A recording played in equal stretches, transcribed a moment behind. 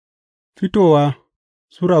Fitowa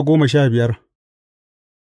Sura 15.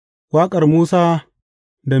 Waƙar Musa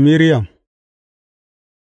da Miriyam.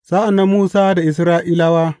 Sa'an nan Musa da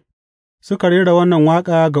Isra'ilawa suka rera wannan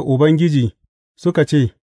waƙa ga Ubangiji suka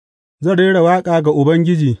ce, Zan rera waƙa ga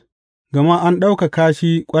Ubangiji, gama an ɗaukaka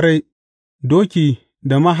shi ƙwarai, doki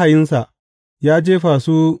da mahayinsa ya jefa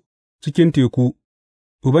su cikin teku.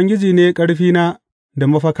 Ubangiji ne ƙarfina da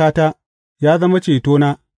mafakata, ya zama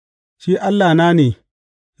cetona, shi Allahna ne,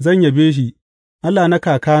 zan yabe shi, Allah na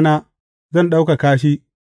kakana, zan ɗaukaka shi.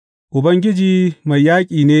 Ubangiji mai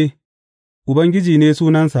yaƙi ne, Ubangiji ne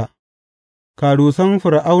sunansa; karusan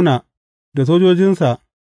Fir'auna da sojojinsa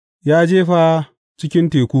ya jefa cikin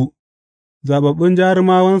teku, zaɓaɓɓun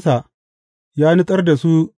jarumawansa ya nutsar da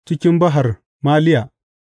su cikin Bahar Maliya.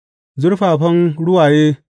 Zurfafan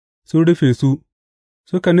ruwaye sun rufe su,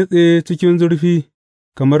 suka nutse cikin zurfi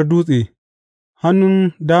kamar dutse.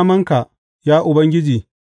 Hannun damanka, ya Ubangiji,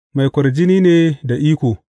 mai kwarjini ne da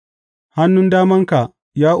iko; hannun damanka,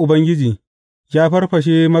 ya Ubangiji, ya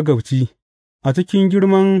farfashe magabci. A cikin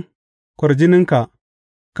girman kwarjininka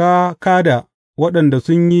ka kā da waɗanda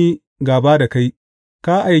sun yi gāba da kai;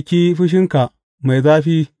 ka aiki fushinka mai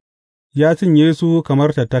zafi ya cinye su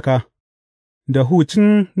kamar tattaka. Da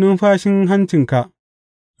hucin numfashin hancinka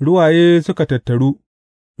ruwaye suka tattaru,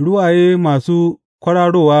 ruwaye masu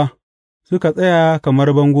kwararowa suka tsaya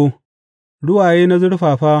kamar bango, ruwaye na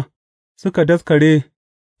zurfafa suka daskare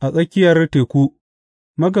a tsakiyar teku.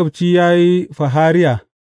 Magabci ya yi fahariya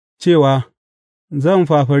cewa, Zan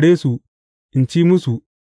fafare su in ci musu,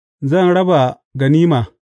 zan raba ganima,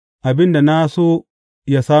 abin da na so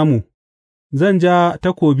yă samu; zan ja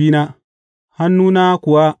takobina, hannuna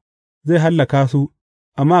kuwa zai hallaka su,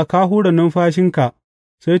 amma ka hura numfashinka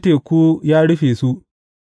sai teku ya rufe su,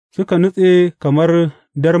 suka nutse kamar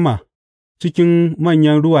darma cikin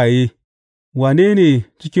manyan ruwaye. Wane ne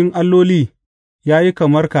cikin alloli ya yi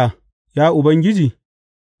kamar ka, ya Ubangiji?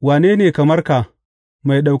 Wane ne kamar ka,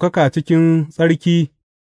 mai ɗaukaka cikin tsarki,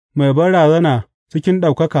 mai banrazana cikin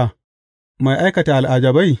ɗaukaka, mai aikata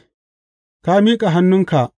al'ajabai? Ka miƙa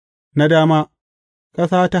hannunka na dama,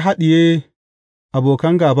 ƙasa ta haɗiye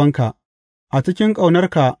abokan gābanka; a cikin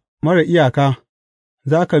ƙaunarka marar iyaka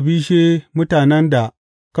za ka bishe mutanen da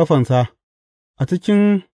ka fansa, a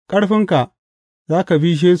cikin ƙarfinka za ka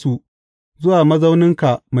bishe su zuwa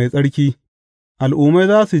mazauninka mai tsarki. Al'ummai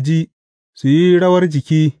za su ji su yi rawar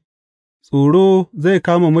jiki, tsoro zai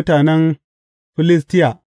kama mutanen Filistiya,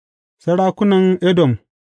 sarakunan Edom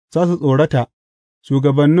za su tsorata,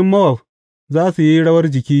 shugabannin Mowab za su yi rawar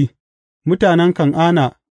jiki, mutanen Kan'ana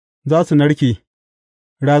za su narke,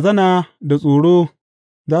 razana da tsoro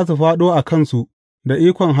za su fāɗo a kansu da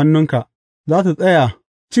ikon hannunka, za su tsaya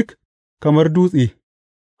cik kamar dutse,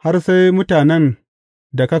 har sai mutanen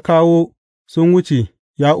da ka kawo sun wuce,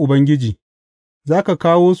 ya Ubangiji. Za ka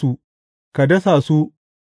kawo su, ka dasa su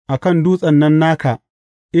a kan dutsen nan naka,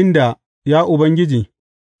 inda, ya Ubangiji,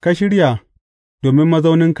 ka shirya domin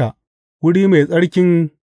mazauninka, wuri mai tsarkin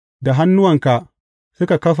da hannuwanka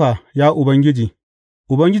suka kafa, ya Ubangiji.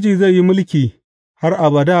 Ubangiji zai yi mulki har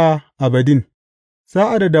abada abadin.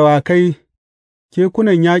 Sa'ad da dawakai,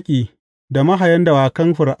 kekunan yaƙi da mahayan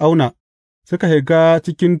dawakan Fir'auna suka shiga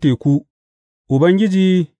cikin teku,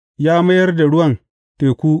 Ubangiji ya mayar da ruwan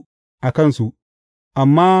teku a kansu,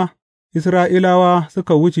 amma Isra'ilawa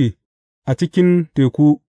suka wuce a cikin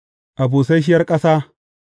teku a busasshiyar ƙasa.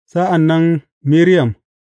 Sa'an nan Miriyam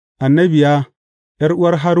annabiya,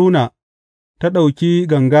 ’yar'uwar Haruna, ta ɗauki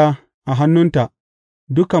ganga a hannunta,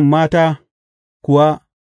 dukan mata kuwa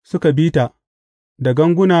suka bi ta, da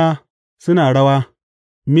ganguna suna rawa.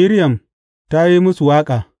 Miriyam ta yi musu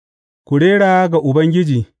waƙa, Ku rera ga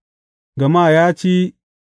Ubangiji, gama ya ci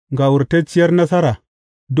gawurtacciyar nasara,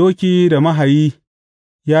 doki da mahayi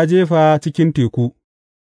ya jefa cikin teku,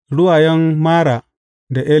 ruwayen Mara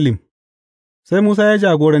da Elim. Sai Musa ya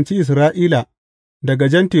jagoranci Isra'ila daga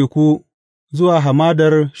Jan Teku zuwa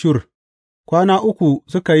Hamadar Shur. Kwana uku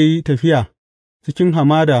suka yi tafiya cikin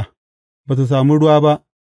hamada ba su sami ruwa ba.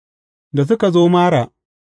 Da suka zo Mara,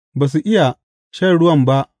 ba su iya shan ruwan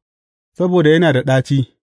ba saboda yana da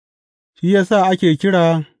ɗaci, shi ya sa ake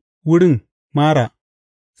kira wurin Mara.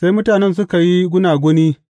 Sai mutanen suka yi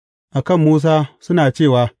gunaguni a kan Musa suna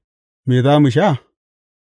cewa, Me za mu sha?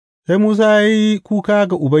 Sai Musa ya yi kuka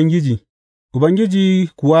ga Ubangiji, Ubangiji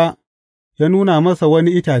kuwa ya nuna masa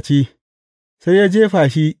wani itace, sai ya jefa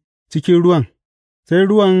shi cikin ruwan, sai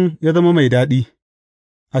ruwan ya zama mai daɗi.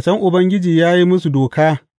 A can Ubangiji ya yi musu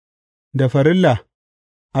doka da farilla,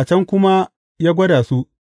 a can kuma ya gwada su,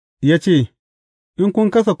 ya ce, In kun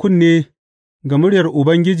kasa kunne ga muryar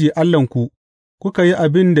Ubangiji Allahnku, kuka yi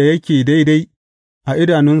abin da yake daidai a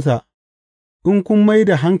idanunsa, in kun mai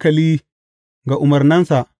da hankali ga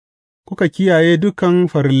umarnansa, kuka kiyaye dukan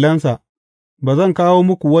farillansa, ba zan kawo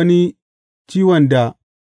muku wani ciwon da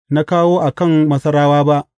na kawo a kan Masarawa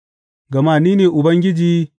ba, gama ni ne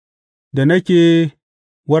Ubangiji da nake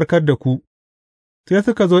warkar da ku.’ Sai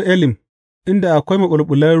suka zo Elim, inda akwai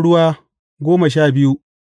maɓulɓulan ruwa 12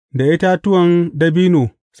 da itatuwan dabino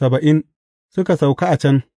 70, suka sauka a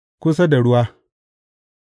can, kusa da ruwa.